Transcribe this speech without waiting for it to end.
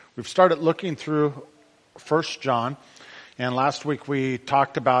We've started looking through 1 John, and last week we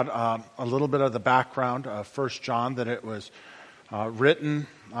talked about a little bit of the background of 1 John, that it was written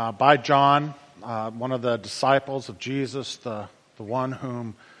by John, one of the disciples of Jesus, the one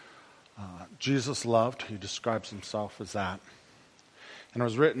whom Jesus loved. He describes himself as that. And it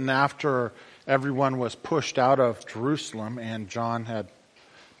was written after everyone was pushed out of Jerusalem, and John had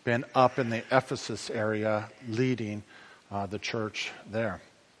been up in the Ephesus area leading the church there.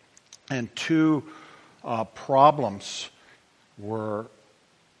 And two problems were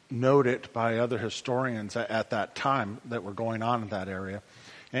noted by other historians at that time that were going on in that area.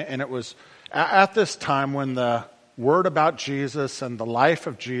 And it was at this time when the word about Jesus and the life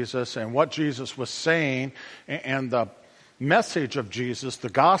of Jesus and what Jesus was saying and the message of Jesus, the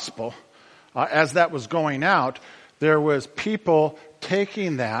gospel, as that was going out, there was people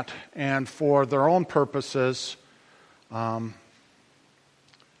taking that and for their own purposes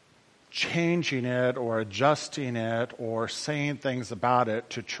changing it or adjusting it or saying things about it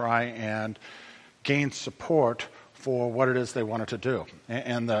to try and gain support for what it is they wanted to do.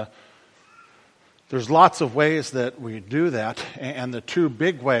 And there's lots of ways that we do that, and the two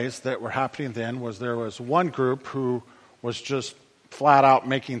big ways that were happening then was there was one group who was just flat out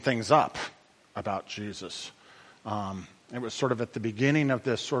making things up about Jesus. It was sort of at the beginning of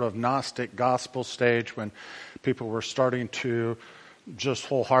this sort of Gnostic gospel stage when people were starting to just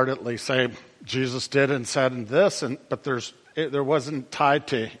wholeheartedly say Jesus did and said and this, but there wasn't tied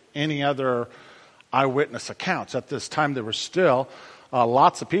to any other eyewitness accounts. At this time, there were still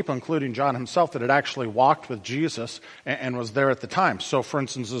lots of people, including John himself, that had actually walked with Jesus and was there at the time. So, for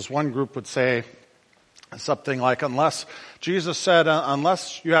instance, this one group would say something like, unless Jesus said,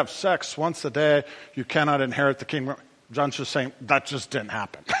 unless you have sex once a day, you cannot inherit the kingdom. John's just saying that just didn't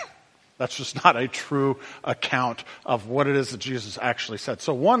happen. That's just not a true account of what it is that Jesus actually said.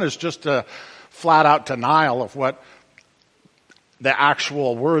 So one is just a flat-out denial of what the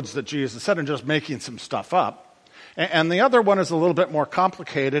actual words that Jesus said and just making some stuff up. And the other one is a little bit more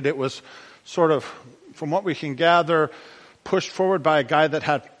complicated. It was sort of, from what we can gather, pushed forward by a guy that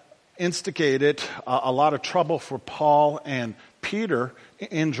had instigated a lot of trouble for Paul and Peter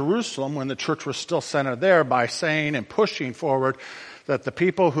in Jerusalem when the church was still centered there, by saying and pushing forward that the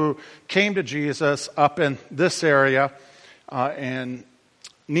people who came to Jesus up in this area and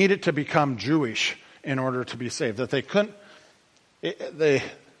needed to become Jewish in order to be saved. That they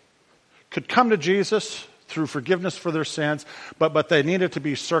could come to Jesus through forgiveness for their sins, but they needed to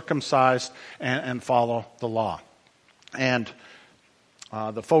be circumcised and follow the law. And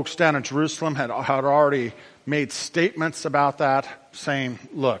the folks down in Jerusalem had already made statements about that, saying,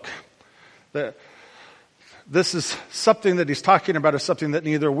 look, this is something that he's talking about is something that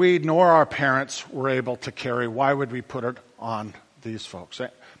neither we nor our parents were able to carry. Why would we put it on these folks?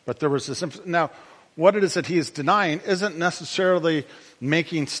 But there was this. Now, what it is that he is denying isn't necessarily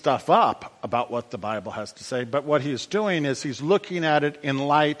making stuff up about what the Bible has to say, but what he is doing is he's looking at it in a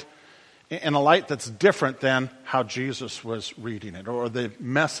light that's different than how Jesus was reading it, or the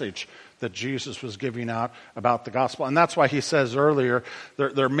message that Jesus was giving out about the gospel. And that's why he says earlier,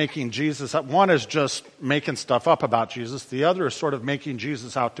 they're making Jesus up. One is just making stuff up about Jesus. The other is sort of making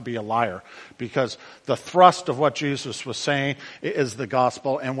Jesus out to be a liar, because the thrust of what Jesus was saying is the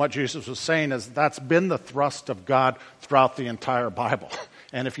gospel, and what Jesus was saying is that's been the thrust of God throughout the entire Bible.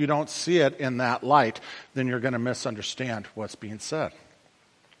 And if you don't see it in that light, then you're going to misunderstand what's being said.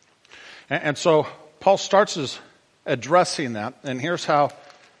 And so Paul starts as addressing that, and here's how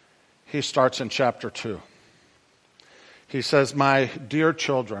he starts in chapter 2. He says, my dear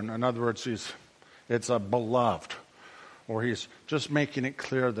children, in other words, it's a beloved, or he's just making it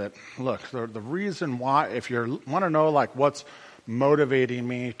clear that, look, the reason why, if you want to know like what's motivating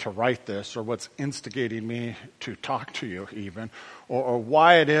me to write this, or what's instigating me to talk to you even, or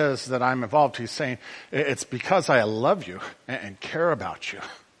why it is that I'm involved, he's saying, it's because I love you and care about you.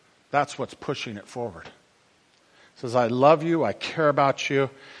 That's what's pushing it forward. He says, I love you, I care about you.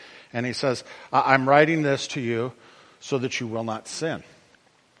 And he says, I'm writing this to you so that you will not sin.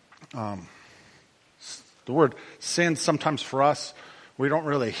 The word sin, sometimes for us, we don't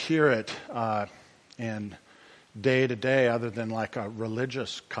really hear it in day to day other than like a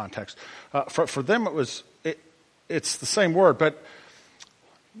religious context. For them, it's the same word, but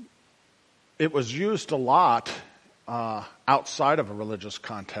it was used a lot outside of a religious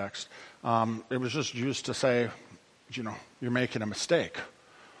context. It was just used to say, you're making a mistake.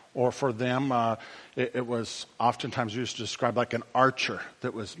 Or for them, it was oftentimes used to describe like an archer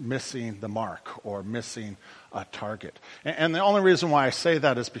that was missing the mark or missing a target. And the only reason why I say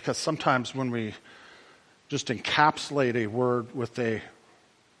that is because sometimes when we just encapsulate a word with a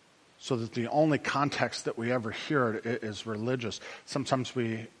so that the only context that we ever hear it is religious. Sometimes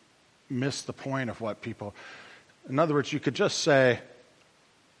we miss the point of what people... In other words, you could just say,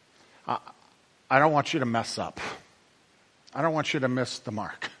 I don't want you to mess up. I don't want you to miss the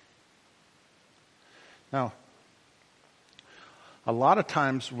mark. Now, a lot of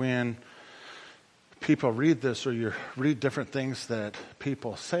times when people read this, or you read different things that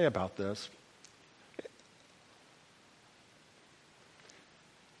people say about this,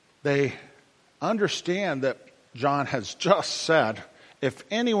 they understand that John has just said, if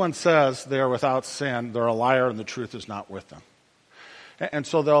anyone says they are without sin, they're a liar and the truth is not with them. And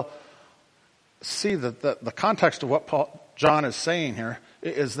so they'll see that the context of what John is saying here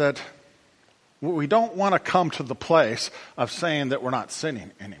is that we don't want to come to the place of saying that we're not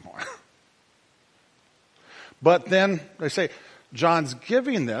sinning anymore. But then they say, John's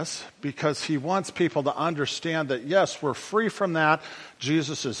giving this because he wants people to understand that, yes, we're free from that.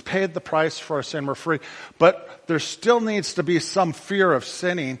 Jesus has paid the price for our sin. We're free. But there still needs to be some fear of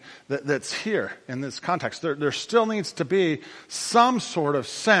sinning that's here in this context. There still needs to be some sort of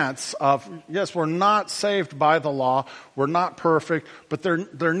sense of, yes, we're not saved by the law. We're not perfect. But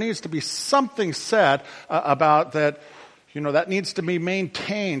there needs to be something said about that, that needs to be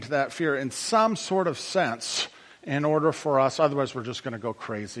maintained, that fear, in some sort of sense, in order for us, otherwise we're just going to go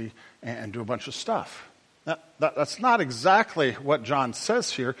crazy and do a bunch of stuff. That's not exactly what John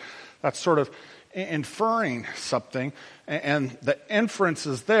says here. That's sort of inferring something, and the inference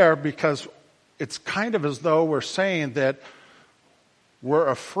is there because it's kind of as though we're saying that we're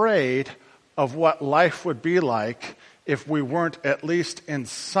afraid of what life would be like if we weren't at least in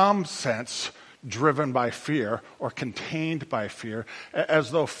some sense driven by fear or contained by fear,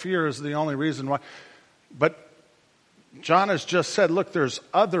 as though fear is the only reason why. But John has just said, look, there's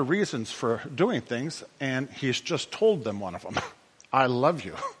other reasons for doing things, and he's just told them one of them. I love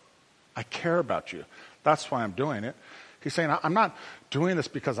you. I care about you. That's why I'm doing it. He's saying, I'm not doing this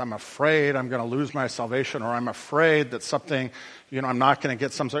because I'm afraid I'm going to lose my salvation, or I'm afraid that something, I'm not going to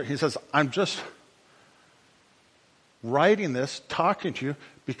get some sort. He says, I'm just writing this, talking to you,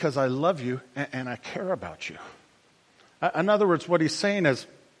 because I love you and I care about you. In other words, what he's saying is,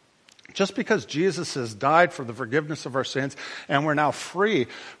 just because Jesus has died for the forgiveness of our sins and we're now free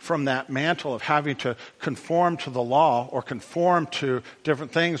from that mantle of having to conform to the law or conform to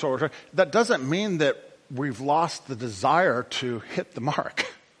different things, that doesn't mean that we've lost the desire to hit the mark.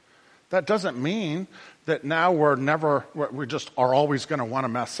 That doesn't mean that now we just are always going to want to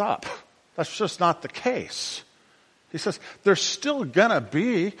mess up. That's just not the case. He says there's still going to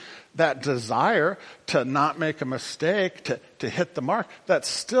be that desire to not make a mistake, to hit the mark. That's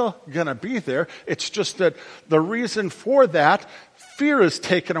still going to be there. It's just that the reason for that, fear is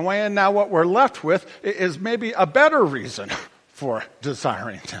taken away, and now what we're left with is maybe a better reason for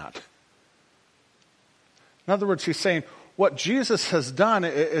desiring that. In other words, he's saying what Jesus has done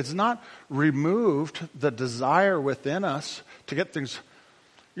is not removed the desire within us to get things.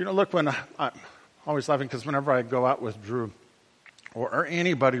 Look, when I'm always laughing because whenever I go out with Drew, or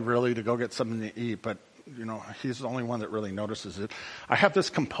anybody really, to go get something to eat, but he's the only one that really notices it. I have this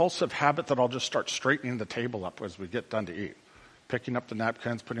compulsive habit that I'll just start straightening the table up as we get done to eat, picking up the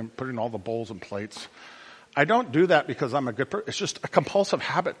napkins, putting all the bowls and plates. I don't do that because I'm a good person. It's just a compulsive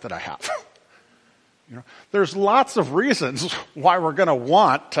habit that I have. There's lots of reasons why we're going to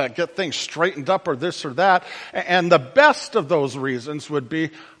want to get things straightened up or this or that, and the best of those reasons would be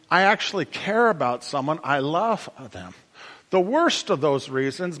I actually care about someone. I love them. The worst of those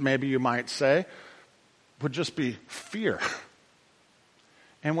reasons, maybe you might say, would just be fear.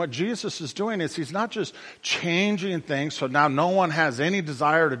 And what Jesus is doing is he's not just changing things so now no one has any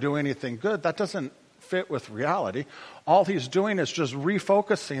desire to do anything good. That doesn't fit with reality. All he's doing is just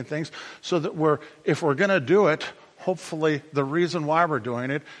refocusing things so that if we're going to do it, hopefully the reason why we're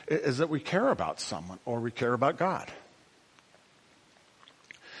doing it is that we care about someone or we care about God.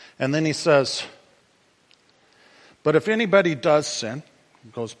 And then he says, but if anybody does sin,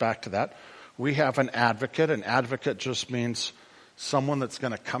 goes back to that, we have an advocate. An advocate just means someone that's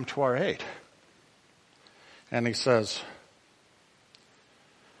going to come to our aid. And he says,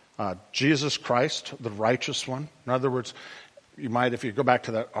 Jesus Christ, the righteous one. In other words, if you go back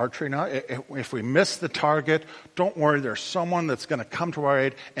to that archery now, if we miss the target, don't worry, there's someone that's going to come to our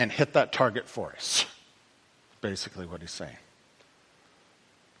aid and hit that target for us. Basically what he's saying.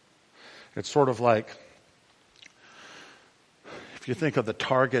 It's sort of like, if you think of the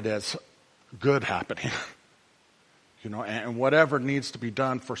target as good happening, and whatever needs to be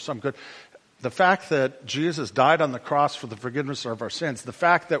done for some good, the fact that Jesus died on the cross for the forgiveness of our sins, the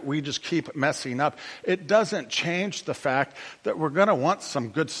fact that we just keep messing up, it doesn't change the fact that we're going to want some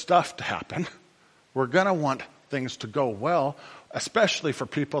good stuff to happen. We're going to want things to go well, especially for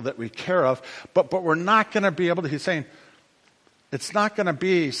people that we care of, but we're not going to be able to, he's saying, it's not going to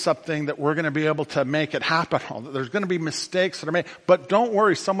be something that we're going to be able to make it happen. There's going to be mistakes that are made. But don't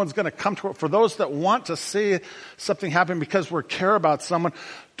worry, someone's going to come to it. For those that want to see something happen because we care about someone,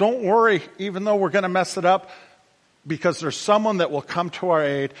 don't worry, even though we're going to mess it up, because there's someone that will come to our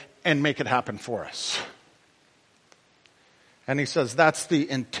aid and make it happen for us. And he says that's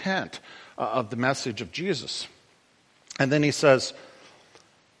the intent of the message of Jesus. And then he says,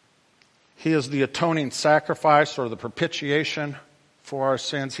 he is the atoning sacrifice or the propitiation for our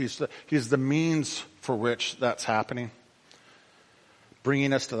sins. He's the means for which that's happening.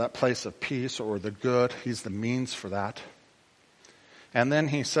 Bringing us to that place of peace or the good. He's the means for that. And then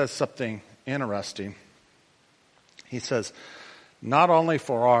he says something interesting. He says, not only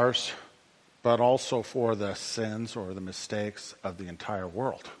for ours, but also for the sins or the mistakes of the entire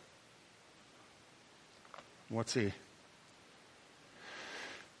world. What's he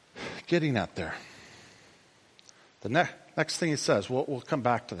getting at there? The next thing he says, we'll come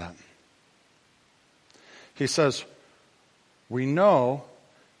back to that. He says, we know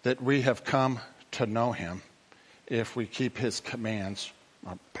that we have come to know him if we keep his commands,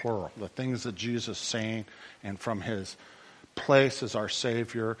 plural, the things that Jesus is saying, and from his place as our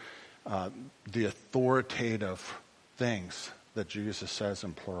Savior, the authoritative things that Jesus says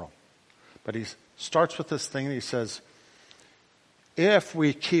in plural. But he starts with this thing, and he says, if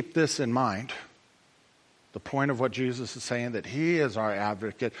we keep this in mind, the point of what Jesus is saying, that he is our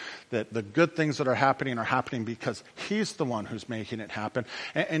advocate, that the good things that are happening because he's the one who's making it happen.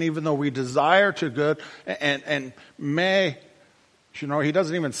 And even though we desire to good and may, he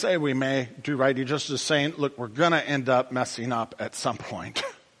doesn't even say we may do right. He just is saying, look, we're going to end up messing up at some point.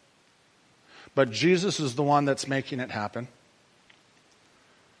 But Jesus is the one that's making it happen.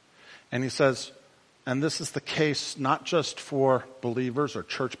 And he says, and this is the case not just for believers or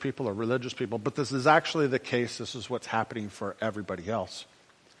church people or religious people, but this is actually the case. This is what's happening for everybody else.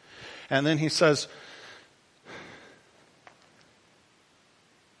 And then he says,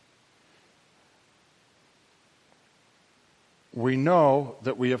 we know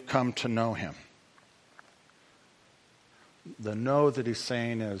that we have come to know him. The know that he's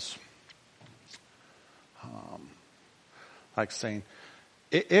saying is like saying,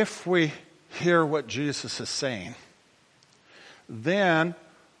 if we hear what Jesus is saying, then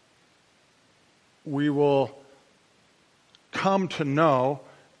we will come to know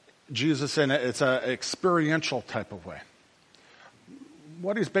Jesus in it's an experiential type of way.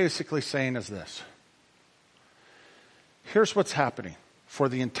 What he's basically saying is this. Here's what's happening for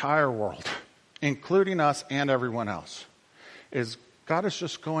the entire world, including us and everyone else, is God is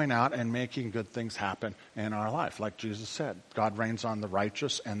just going out and making good things happen in our life. Like Jesus said, God reigns on the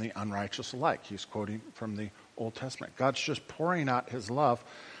righteous and the unrighteous alike. He's quoting from the Old Testament. God's just pouring out his love,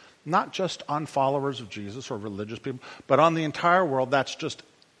 not just on followers of Jesus or religious people, but on the entire world. That's just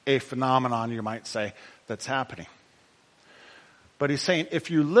a phenomenon, you might say, that's happening. But he's saying,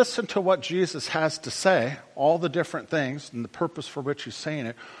 if you listen to what Jesus has to say, all the different things and the purpose for which he's saying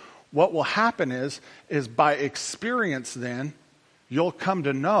it, what will happen is by experience then, you'll come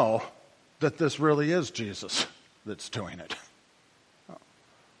to know that this really is Jesus that's doing it.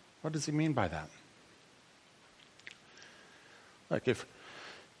 What does he mean by that? Like if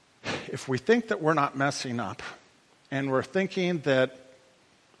we think that we're not messing up, and we're thinking that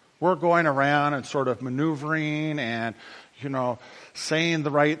we're going around and sort of maneuvering and, saying the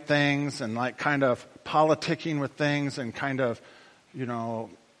right things and like kind of politicking with things and kind of,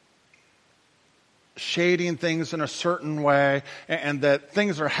 shading things in a certain way, and that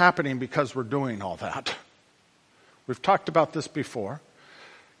things are happening because we're doing all that. We've talked about this before.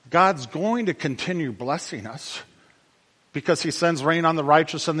 God's going to continue blessing us because he sends rain on the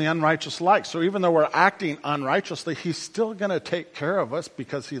righteous and the unrighteous alike. So even though we're acting unrighteously, he's still going to take care of us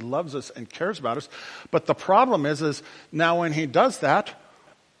because he loves us and cares about us. But the problem is now when he does that,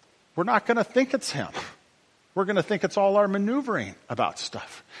 we're not going to think it's him. We're going to think it's all our maneuvering about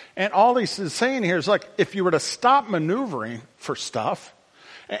stuff. And all he's saying here is like, if you were to stop maneuvering for stuff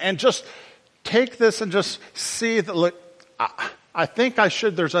and just take this and just see that, look, I think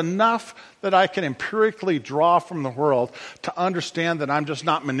there's enough that I can empirically draw from the world to understand that I'm just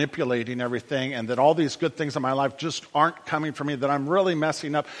not manipulating everything and that all these good things in my life just aren't coming from me, that I'm really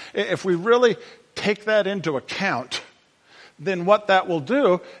messing up. If we really take that into account, then what that will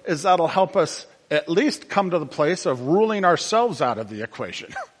do is that'll help us at least come to the place of ruling ourselves out of the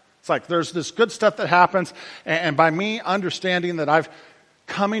equation. It's like there's this good stuff that happens, and by me understanding that I've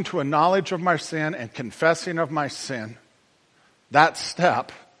coming to a knowledge of my sin and confessing of my sin, that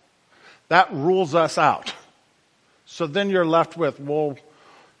step, that rules us out. So then you're left with, well,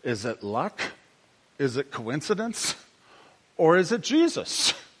 is it luck? Is it coincidence? Or is it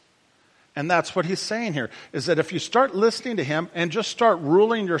Jesus? And that's what he's saying here, is that if you start listening to him and just start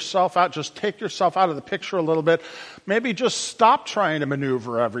ruling yourself out, just take yourself out of the picture a little bit, maybe just stop trying to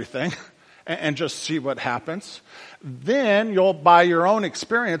maneuver everything and just see what happens, then you'll, by your own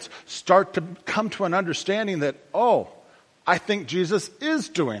experience, start to come to an understanding that, oh, I think Jesus is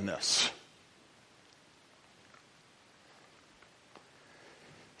doing this.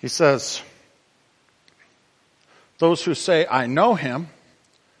 He says, those who say, I know him,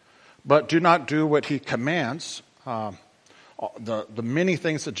 but do not do what he commands, the many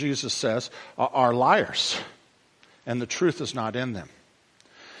things that Jesus says are liars, and the truth is not in them.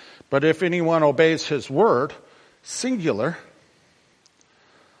 But if anyone obeys his word, singular,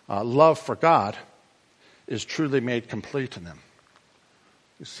 love for God is truly made complete in them.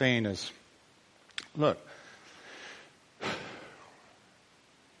 He's saying is, look,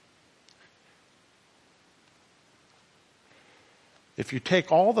 if you take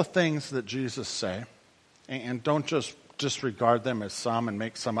all the things that Jesus say and don't just disregard them as some and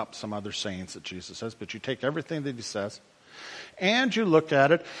make some other sayings that Jesus says, but you take everything that he says and you look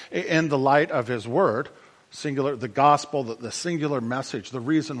at it in the light of his word, singular, the gospel, the singular message, the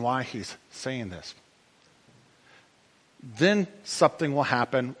reason why he's saying this, then something will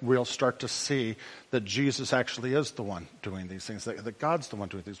happen. We'll start to see that Jesus actually is the one doing these things, that God's the one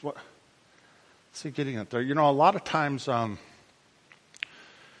doing these. What's he getting at there? You know, a lot of times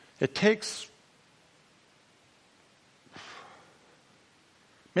it takes,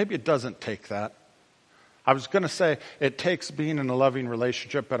 maybe it doesn't take that. I was going to say it takes being in a loving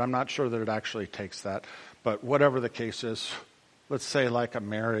relationship, but I'm not sure that it actually takes that. But whatever the case is, let's say like a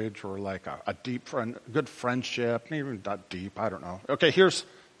marriage or like a deep friend, good friendship, even not deep, I don't know. Okay, here's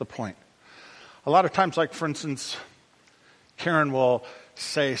the point. A lot of times, like for instance, Karen will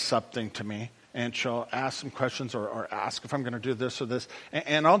say something to me, and she'll ask some questions or ask if I'm going to do this or this,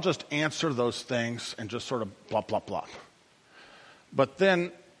 and I'll just answer those things and just sort of blah, blah, blah. But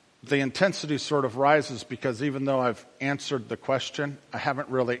then the intensity sort of rises because even though I've answered the question, I haven't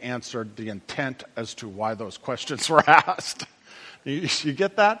really answered the intent as to why those questions were asked. You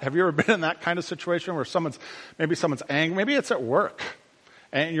get that? Have you ever been in that kind of situation where someone's angry? Maybe it's at work.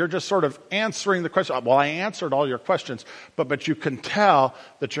 And you're just sort of answering the question. Well, I answered all your questions, but you can tell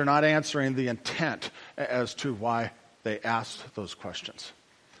that you're not answering the intent as to why they asked those questions.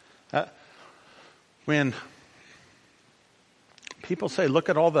 When people say, look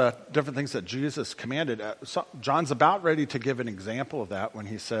at all the different things that Jesus commanded, John's about ready to give an example of that when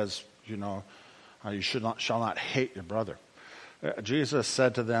he says, you shall not hate your brother. Jesus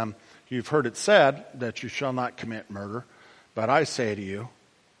said to them, you've heard it said that you shall not commit murder, but I say to you,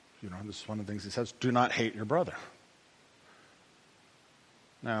 this is one of the things he says, do not hate your brother.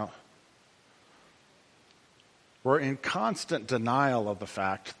 Now, we're in constant denial of the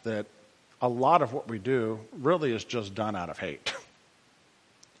fact that a lot of what we do really is just done out of hate.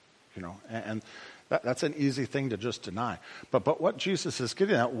 And that's an easy thing to just deny. But what Jesus is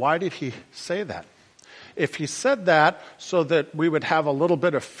getting at, why did he say that? If he said that so that we would have a little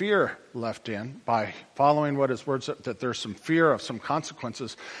bit of fear left in by following what his words, that there's some fear of some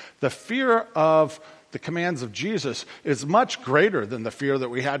consequences, the fear of the commands of Jesus is much greater than the fear that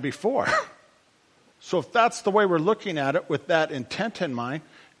we had before. So if that's the way we're looking at it with that intent in mind,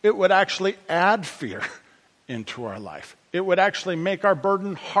 it would actually add fear into our life. It would actually make our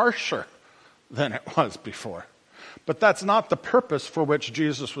burden harsher than it was before. But that's not the purpose for which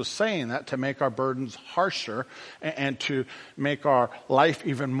Jesus was saying that, to make our burdens harsher and to make our life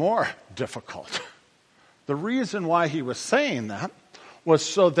even more difficult. The reason why he was saying that was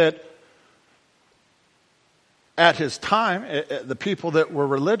so that at his time, the people that were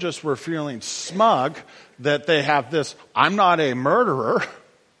religious were feeling smug that they have this, I'm not a murderer,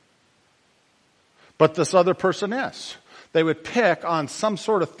 but this other person is. They would pick on some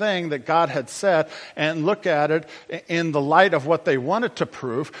sort of thing that God had said and look at it in the light of what they wanted to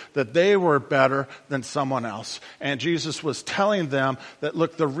prove, that they were better than someone else. And Jesus was telling them that,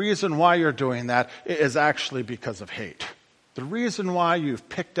 look, the reason why you're doing that is actually because of hate. The reason why you've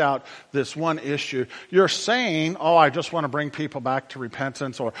picked out this one issue, you're saying, oh, I just want to bring people back to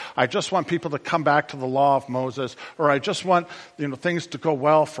repentance, or I just want people to come back to the law of Moses, or I just want things to go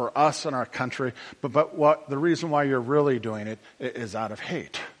well for us and our country. But what the reason why you're really doing it is out of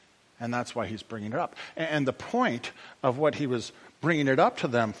hate. And that's why he's bringing it up. And the point of what he was bringing it up to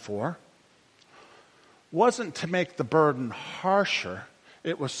them for wasn't to make the burden harsher.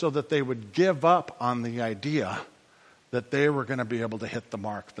 It was so that they would give up on the idea that they were going to be able to hit the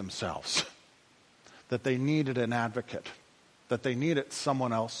mark themselves, that they needed an advocate, that they needed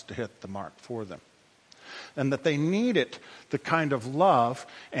someone else to hit the mark for them, and that they needed the kind of love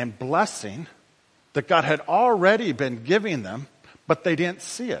and blessing that God had already been giving them, but they didn't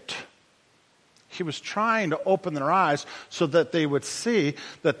see it. He was trying to open their eyes so that they would see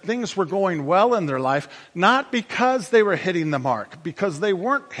that things were going well in their life, not because they were hitting the mark, because they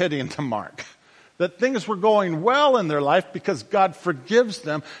weren't hitting the mark. That things were going well in their life because God forgives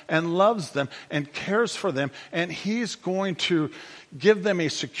them and loves them and cares for them, and He's going to give them a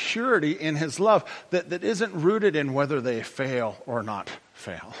security in His love that isn't rooted in whether they fail or not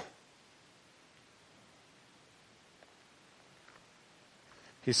fail.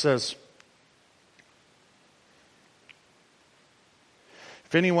 He says,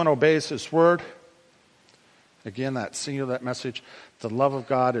 if anyone obeys His word, again, that singular message, the love of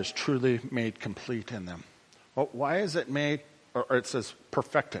God is truly made complete in them. Well, why is it made, or it says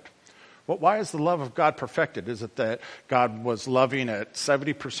perfected? Well, why is the love of God perfected? Is it that God was loving at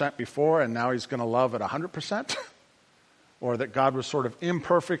 70% before and now He's going to love at 100%? Or that God was sort of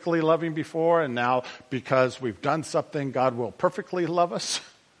imperfectly loving before and now because we've done something, God will perfectly love us?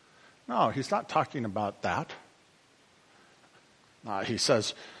 No, He's not talking about that. He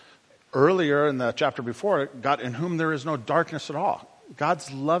says earlier in the chapter before, God in whom there is no darkness at all.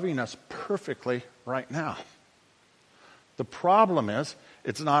 God's loving us perfectly right now. The problem is,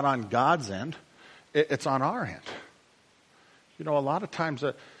 it's not on God's end, it's on our end. You know, a lot of times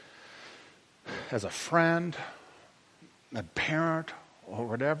as a friend, a parent, or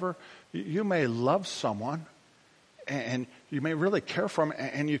whatever, you may love someone and you may really care for them,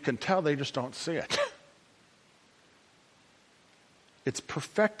 and you can tell they just don't see it. It's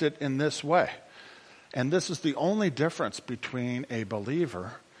perfected in this way. And this is the only difference between a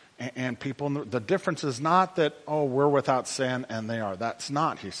believer and people. The difference is not that, oh, we're without sin and they are. That's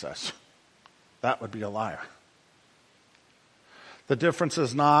not, he says. That would be a liar. The difference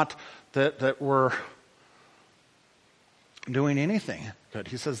is not that we're doing anything good.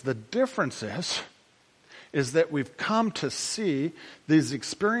 He says the difference is that we've come to see these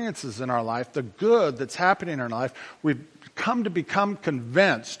experiences in our life, the good that's happening in our life. We've come to become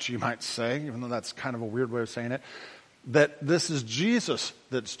convinced, you might say, even though that's kind of a weird way of saying it, that this is Jesus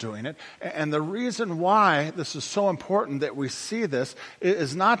that's doing it. And the reason why this is so important that we see this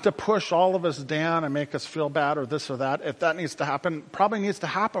is not to push all of us down and make us feel bad or this or that. If that needs to happen, probably needs to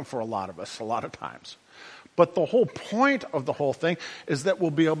happen for a lot of us a lot of times. But the whole point of the whole thing is that we'll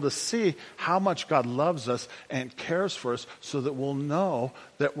be able to see how much God loves us and cares for us so that we'll know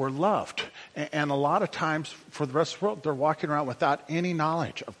that we're loved. And a lot of times for the rest of the world, they're walking around without any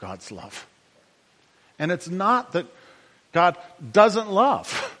knowledge of God's love. And it's not that God doesn't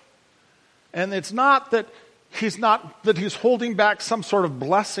love. And it's not that He's holding back some sort of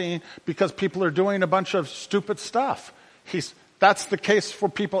blessing because people are doing a bunch of stupid stuff. That's the case for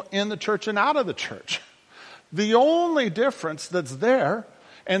people in the church and out of the church. The only difference that's there,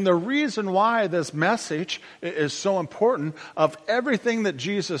 and the reason why this message is so important of everything that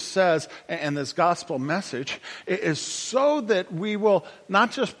Jesus says and this gospel message, is so that we will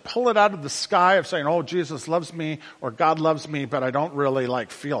not just pull it out of the sky of saying, oh, Jesus loves me or God loves me, but I don't really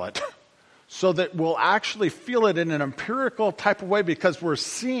feel it. So that we'll actually feel it in an empirical type of way because we're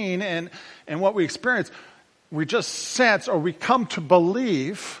seeing and what we experience, we just sense or we come to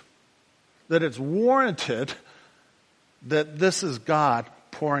believe that it's warranted that this is God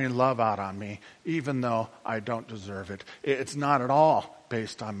pouring love out on me, even though I don't deserve it. It's not at all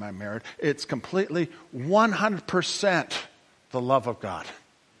based on my merit. It's completely 100% the love of God.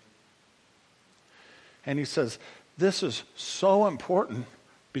 And he says, this is so important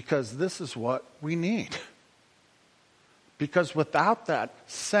because this is what we need. Because without that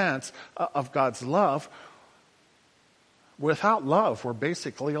sense of God's love, without love, we're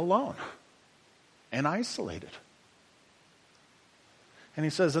basically alone and isolated. And he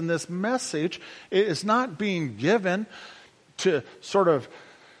says, and this message is not being given to sort of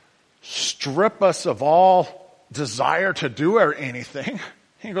strip us of all desire to do or anything.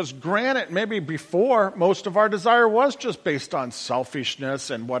 He goes, granted, maybe before most of our desire was just based on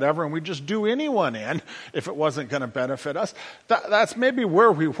selfishness and whatever, and we just do anyone in if it wasn't going to benefit us. That's maybe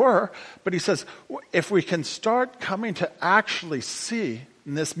where we were. But he says, if we can start coming to actually see,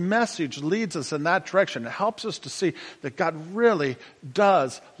 and this message leads us in that direction, it helps us to see that God really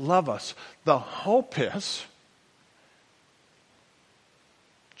does love us. The hope is,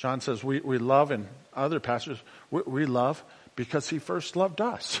 John says we love in other passages, we love because he first loved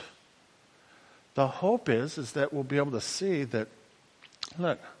us. The hope is that we'll be able to see that,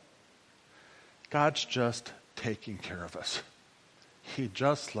 look, God's just taking care of us. He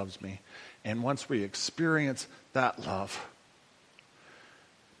just loves me. And once we experience that love,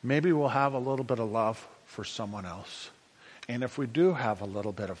 maybe we'll have a little bit of love for someone else. And if we do have a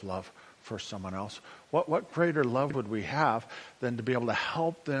little bit of love for someone else, what greater love would we have than to be able to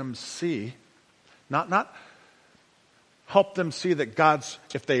help them see, not help them see that God's,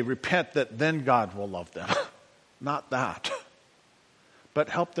 if they repent, that then God will love them. Not that. But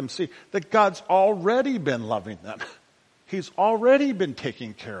help them see that God's already been loving them. He's already been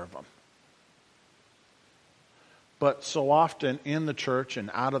taking care of them. But so often in the church and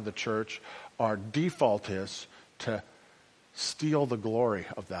out of the church, our default is to steal the glory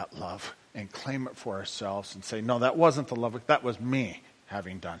of that love and claim it for ourselves and say, no, that wasn't the love, that was me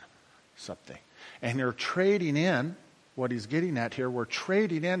having done something. And you're trading in, what he's getting at here, we're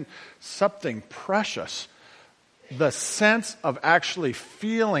trading in something precious. The sense of actually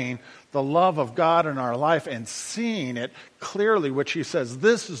feeling the love of God in our life and seeing it clearly, which he says,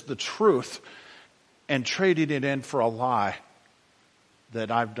 this is the truth, and trading it in for a lie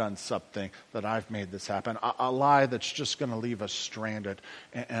that I've done something, that I've made this happen. A lie that's just going to leave us stranded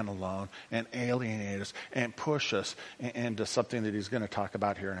and alone and alienate us and push us into something that he's going to talk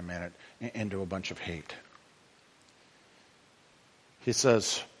about here in a minute, into a bunch of hate. He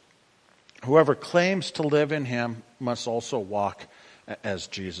says, whoever claims to live in him must also walk as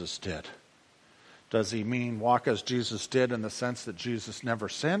Jesus did. Does he mean walk as Jesus did in the sense that Jesus never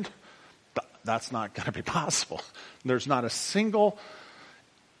sinned? That's not going to be possible. There's not a single,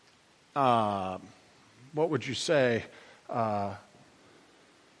 what would you say,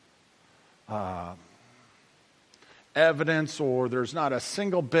 evidence, or there's not a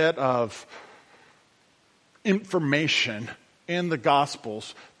single bit of information in the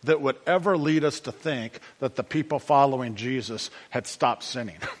Gospels that would ever lead us to think that the people following Jesus had stopped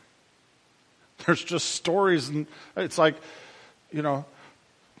sinning. There's just stories, and it's like,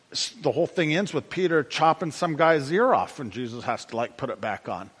 the whole thing ends with Peter chopping some guy's ear off, and Jesus has to put it back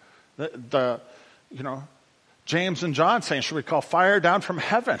on. James and John saying, should we call fire down from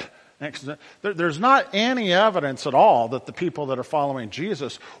heaven? There's not any evidence at all that the people that are following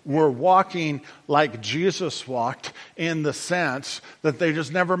Jesus were walking like Jesus walked, in the sense that they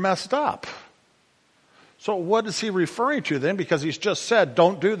just never messed up. So what is he referring to then? Because he's just said,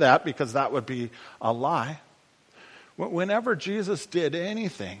 don't do that, because that would be a lie. Whenever Jesus did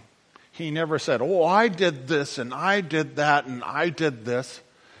anything, he never said, oh, I did this and I did that and I did this.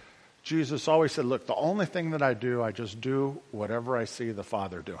 Jesus always said, look, the only thing that I do, I just do whatever I see the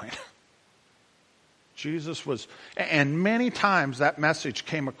Father doing. Jesus was, and many times that message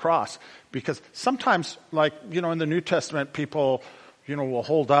came across, because sometimes, in the New Testament, people, will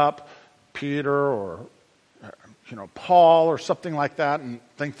hold up Peter or, Paul or something like that and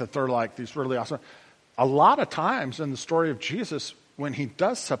think that they're like these really awesome. A lot of times in the story of Jesus, when he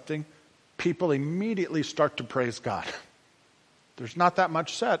does something, people immediately start to praise God. There's not that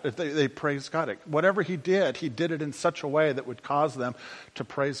much said. They praise God. Whatever he did it in such a way that would cause them to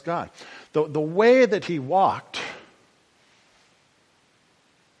praise God. The way that he walked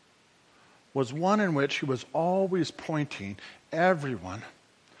was one in which he was always pointing everyone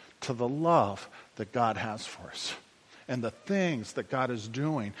to the love that God has for us, and the things that God is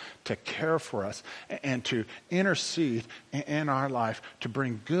doing to care for us and to intercede in our life to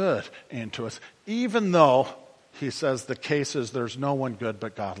bring good into us, even though he says the case is there's no one good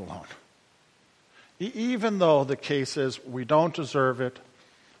but God alone. Even though the case is we don't deserve it,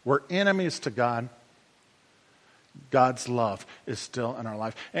 we're enemies to God, God's love is still in our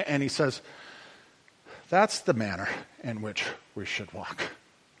life. And he says that's the manner in which we should walk.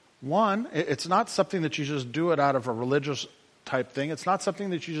 One, it's not something that you just do it out of a religious type thing. It's not something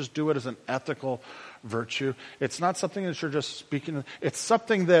that you just do it as an ethical virtue. It's not something that you're just speaking. It's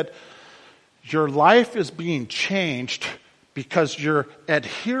something that your life is being changed because you're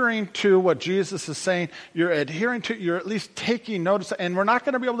adhering to what Jesus is saying. You're at least taking notice. And we're not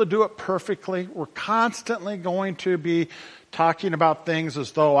going to be able to do it perfectly. We're constantly going to be talking about things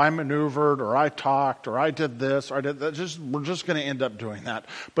as though I maneuvered or I talked or I did this or I did that. We're just going to end up doing that.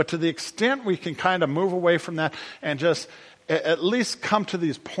 But to the extent we can kind of move away from that and just at least come to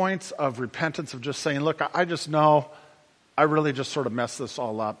these points of repentance, of just saying, look, I just know I really just sort of messed this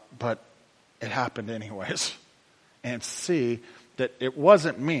all up, but it happened anyways. And see that it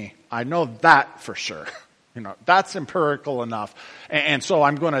wasn't me. I know that for sure. That's empirical enough. And so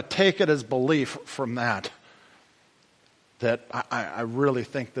I'm going to take it as belief from that I really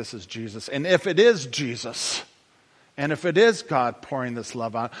think this is Jesus. And if it is Jesus, And if it is God pouring this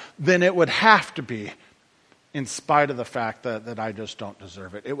love out, then it would have to be in spite of the fact that I just don't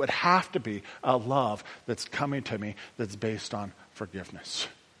deserve it. It would have to be a love that's coming to me that's based on forgiveness.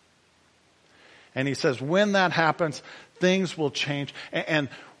 And he says when that happens, things will change. And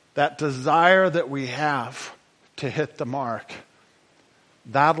that desire that we have to hit the mark,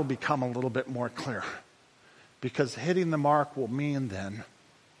 that'll become a little bit more clear. Because hitting the mark will mean then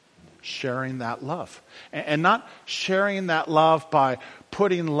sharing that love. And not sharing that love by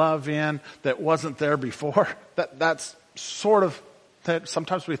putting love in that wasn't there before. That's sort of, that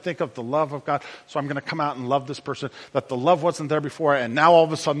sometimes we think of the love of God, so I'm going to come out and love this person, that the love wasn't there before, and now all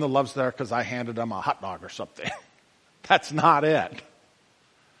of a sudden the love's there because I handed them a hot dog or something. That's not it.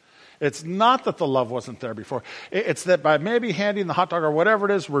 It's not that the love wasn't there before. It's that by maybe handing the hot dog or whatever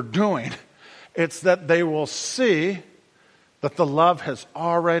it is we're doing, it's that they will see that the love has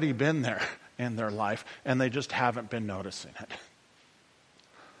already been there in their life, and they just haven't been noticing it.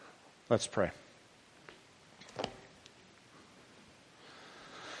 Let's pray.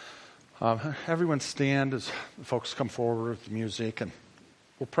 Everyone stand as the folks come forward with the music, and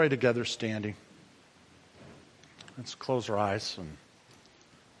we'll pray together standing. Let's close our eyes.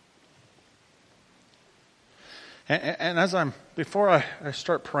 And as before I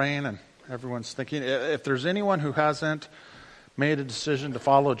start praying and everyone's thinking, if there's anyone who hasn't made a decision to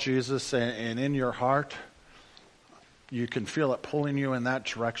follow Jesus, and in your heart you can feel it pulling you in that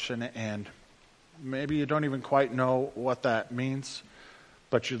direction, and maybe you don't even quite know what that means,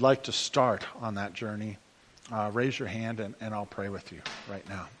 but you'd like to start on that journey, raise your hand and I'll pray with you right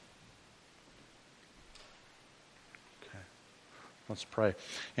now. Okay, let's pray.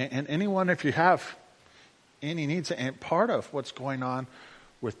 And anyone, if you have any needs, and part of what's going on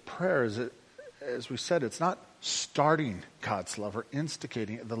with prayer is, as we said, it's not starting God's love or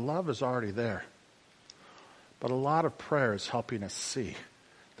instigating it. The love is already there. But a lot of prayer is helping us see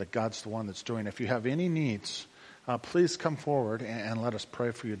that God's the one that's doing it. If you have any needs, please come forward and let us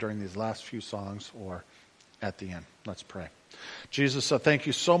pray for you during these last few songs or at the end. Let's pray. Jesus, thank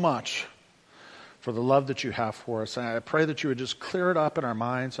you so much for the love that you have for us. And I pray that you would just clear it up in our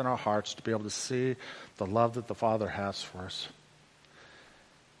minds and our hearts to be able to see the love that the Father has for us.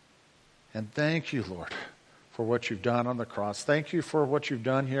 And thank you, Lord, for what you've done on the cross. Thank you for what you've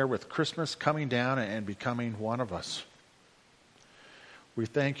done here with Christmas coming down and becoming one of us. We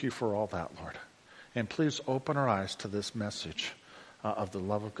thank you for all that, Lord. And please open our eyes to this message of the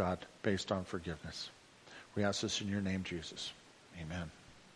love of God based on forgiveness. We ask this in your name, Jesus. Amen.